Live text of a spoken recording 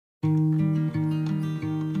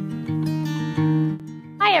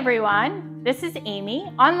Hi everyone, this is Amy,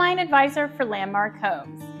 online advisor for Landmark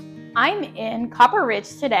Homes. I'm in Copper Ridge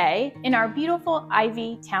today in our beautiful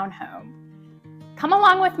Ivy townhome. Come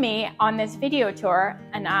along with me on this video tour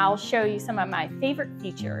and I'll show you some of my favorite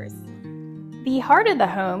features. The heart of the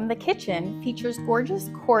home, the kitchen, features gorgeous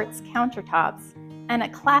quartz countertops and a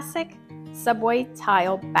classic subway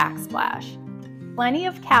tile backsplash. Plenty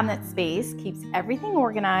of cabinet space keeps everything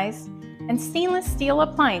organized, and stainless steel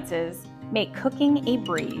appliances make cooking a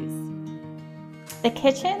breeze. The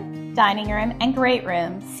kitchen, dining room, and great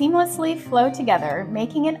room seamlessly flow together,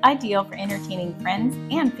 making it ideal for entertaining friends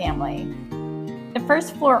and family. The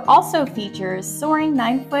first floor also features soaring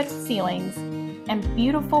 9-foot ceilings and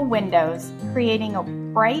beautiful windows, creating a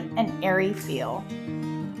bright and airy feel.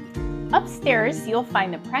 Upstairs, you'll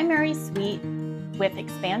find the primary suite with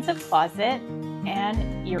expansive closet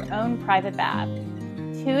and your own private bath,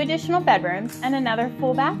 2 additional bedrooms, and another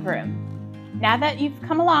full bathroom. Now that you've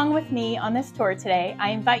come along with me on this tour today, I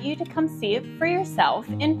invite you to come see it for yourself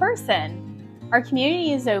in person. Our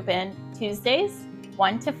community is open Tuesdays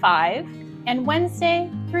 1 to 5 and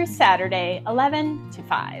Wednesday through Saturday 11 to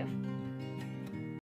 5.